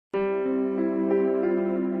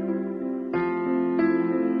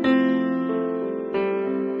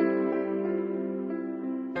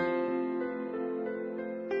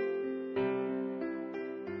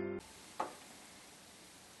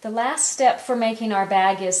last step for making our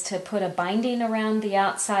bag is to put a binding around the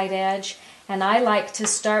outside edge, and I like to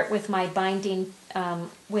start with my binding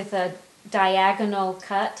with a diagonal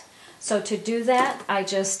cut. So to do that, I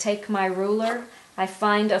just take my ruler, I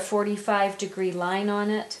find a 45-degree line on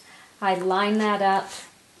it, I line that up.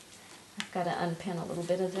 I've got to unpin a little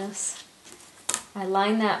bit of this. I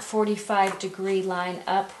line that 45-degree line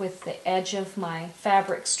up with the edge of my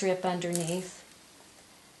fabric strip underneath.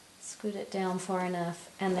 Scoot it down far enough,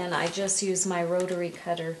 and then I just use my rotary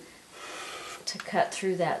cutter to cut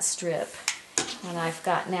through that strip. And I've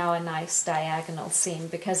got now a nice diagonal seam,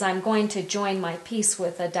 because I'm going to join my piece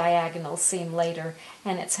with a diagonal seam later,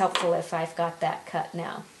 and it's helpful if I've got that cut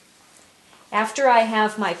now. After I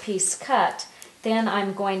have my piece cut, then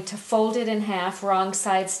I'm going to fold it in half, wrong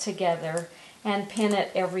sides together, and pin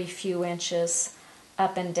it every few inches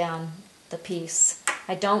up and down the piece.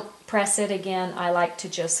 I don't press it again. I like to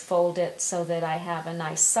just fold it so that I have a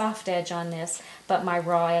nice soft edge on this, but my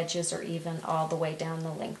raw edges are even all the way down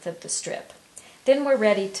the length of the strip. Then we're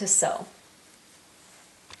ready to sew.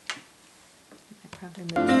 I probably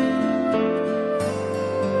moved